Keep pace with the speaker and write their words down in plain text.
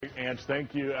Ange,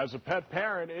 thank you. As a pet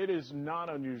parent, it is not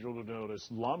unusual to notice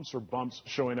lumps or bumps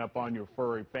showing up on your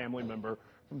furry family member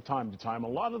from time to time. A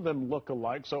lot of them look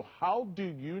alike, so how do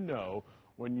you know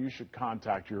when you should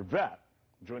contact your vet?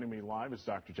 Joining me live is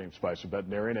Dr. James Speiser,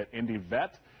 veterinarian at Indy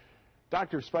Vet.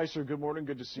 Dr. Speiser, good morning.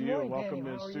 Good to see you. Welcome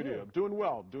to the studio. Doing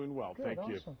well. Good, thank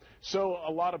you. Awesome. So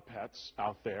a lot of pets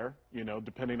out there, you know,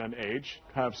 depending on age,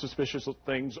 have suspicious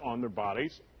things on their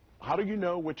bodies. How do you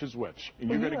know which is which? And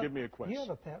you're going to give me a quiz. You have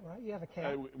a pet, right? You have a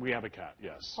cat? We have a cat,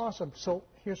 yes. Awesome. So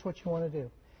here's what you want to do.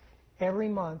 Every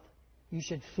month, you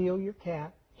should feel your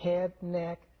cat, head,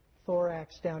 neck,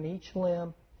 thorax, down each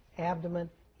limb,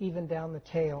 abdomen, even down the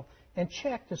tail, and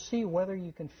check to see whether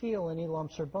you can feel any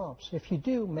lumps or bumps. If you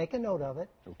do, make a note of it.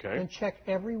 Okay. And check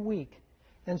every week.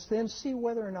 And then see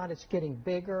whether or not it's getting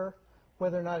bigger,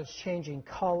 whether or not it's changing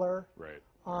color. Right.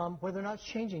 Whether or not it's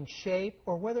changing shape,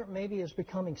 or whether it maybe is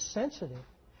becoming sensitive.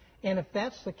 And if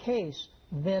that's the case,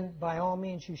 then by all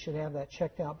means you should have that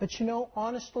checked out. But you know,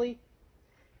 honestly,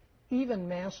 even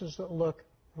masses that look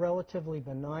relatively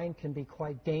benign can be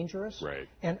quite dangerous. Right.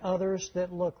 And others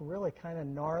that look really kind of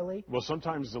gnarly. Well,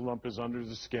 sometimes the lump is under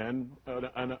the skin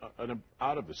and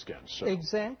out of the skin. So.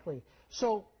 Exactly.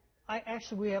 So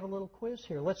we have a little quiz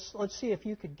here. Let's see if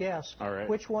you could guess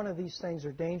which one of these things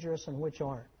are dangerous and which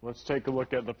aren't. Let's take a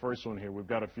look at the first one here. We've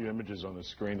got a few images on the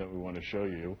screen that we want to show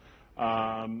you.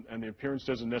 And the appearance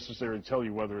doesn't necessarily tell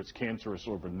you whether it's cancerous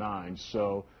or benign.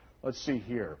 So let's see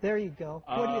here. There you go.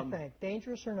 What do you think?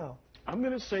 Dangerous or no? I'm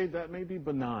going to say that may be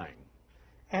benign.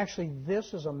 Actually,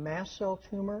 this is a mast cell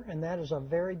tumor, and that is a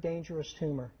very dangerous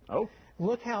tumor. Oh.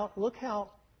 Look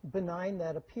how benign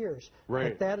that appears. Right.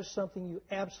 But that is something you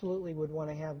absolutely would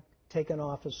want to have taken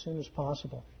off as soon as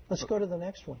possible. Let's go to the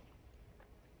next one.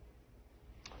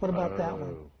 What about that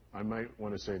one? I might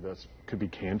want to say that could be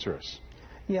cancerous.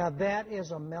 Yeah, that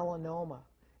is a melanoma.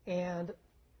 And,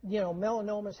 you know,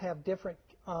 melanomas have different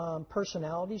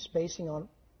personalities based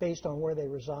on where they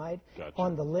reside. Gotcha.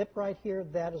 On the lip right here,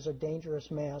 that is a dangerous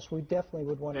mass. We definitely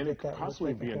would want to get that. And it could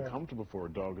possibly be uncomfortable for a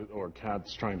dog or a cat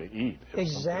that's trying to eat.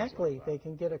 Exactly. Like they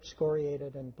can get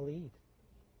excoriated and bleed.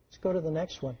 Let's go to the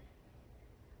next one.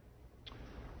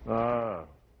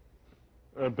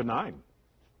 Benign.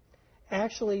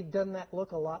 Actually, doesn't that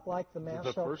look a lot like the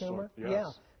mast cell tumor? Yes.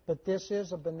 Yeah. But this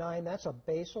is a benign. That's a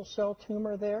basal cell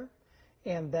tumor there.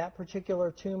 And that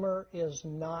particular tumor is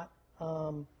not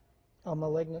a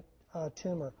malignant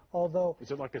tumor. Although,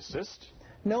 is it like a cyst?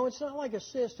 No, it's not like a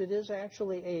cyst. It is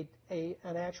actually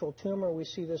an actual tumor. We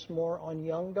see this more on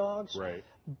young dogs. Right.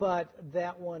 But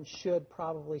that one should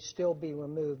probably still be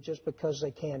removed just because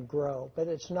they can grow. But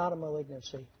it's not a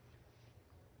malignancy.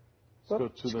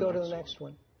 Let's go to the next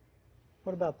one.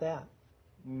 What about that?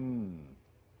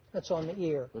 That's on the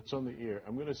ear. That's on the ear.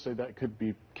 I'm going to say that could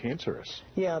be cancerous.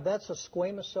 Yeah, that's a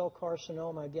squamous cell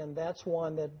carcinoma. Again, that's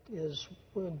one that is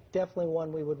definitely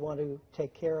one we would want to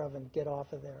take care of and get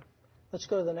off of there. Let's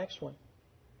go to the next one.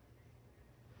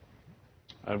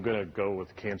 I'm going to go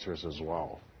with cancerous as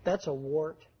well. That's a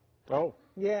wart. Oh.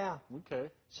 Yeah. Okay.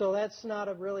 So that's not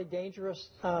a really dangerous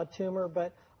tumor,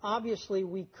 but obviously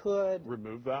we could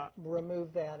remove that,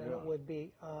 and it would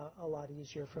be a lot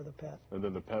easier for the pet. And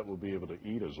then the pet will be able to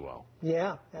eat as well.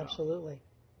 Yeah, absolutely.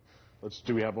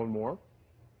 Do we have one more?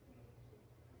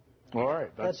 All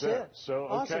right, that's it. So,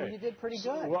 okay. Awesome, you did pretty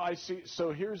good. Well, I see.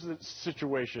 So here's the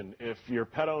situation. If you're a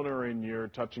pet owner and you're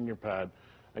touching your pet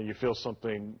and you feel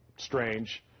something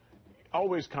strange,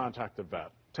 always contact the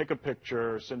vet. Take a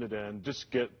picture, send it in. Just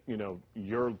get, you know,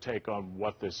 your take on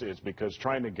what this is, because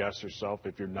trying to guess yourself,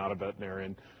 if you're not a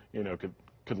veterinarian, you know, could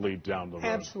lead down the road.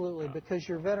 Absolutely, because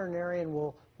your veterinarian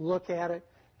will look at it.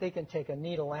 They can take a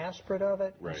needle aspirate of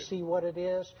it and see what it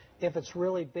is. If it's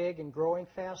really big and growing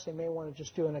fast, they may want to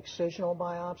just do an excisional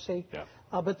biopsy. Yeah.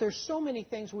 But there's so many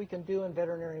things we can do in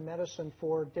veterinary medicine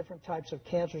for different types of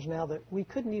cancers now that we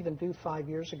couldn't even do 5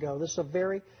 years ago. This is a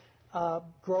very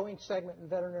growing segment in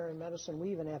veterinary medicine.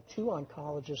 We even have 2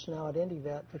 oncologists now at Indy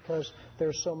Vet because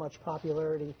there's so much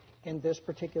popularity in this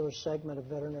particular segment of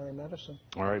veterinary medicine.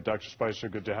 All right, Dr.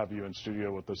 Speiser, good to have you in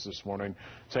studio with us this morning.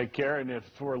 Take care, and if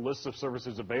for a list of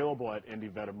services available at Indy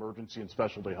Vet Emergency and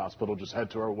Specialty Hospital, just head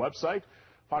to our website,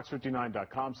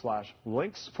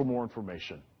 fox59.com/links for more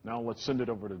information. Now let's send it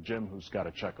over to Jim, who's got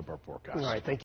to check up our forecast. All right, thank you.